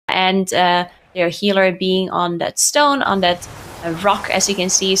and their healer being on that stone, on that rock, as you can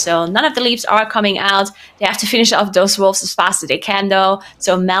see. So none of the leaps are coming out. They have to finish off those wolves as fast as they can, though.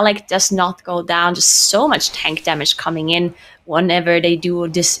 So Malik does not go down. Just so much tank damage coming in whenever they do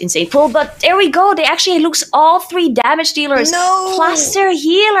this insane pull. But there we go. They actually lose all 3 damage dealers plus their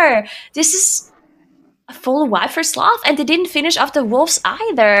healer. This is a full wipe for Sloth, and they didn't finish off the wolves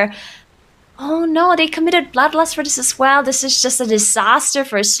either. Oh no, they committed bloodlust for this as well. This is just a disaster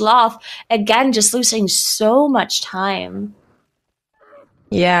for Sloth. Again, just losing so much time.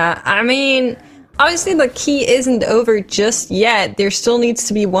 Yeah, I mean, obviously the key isn't over just yet. There still needs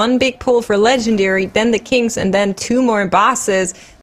to be one big pull for Legendary, then the Kings, and then 2 more bosses.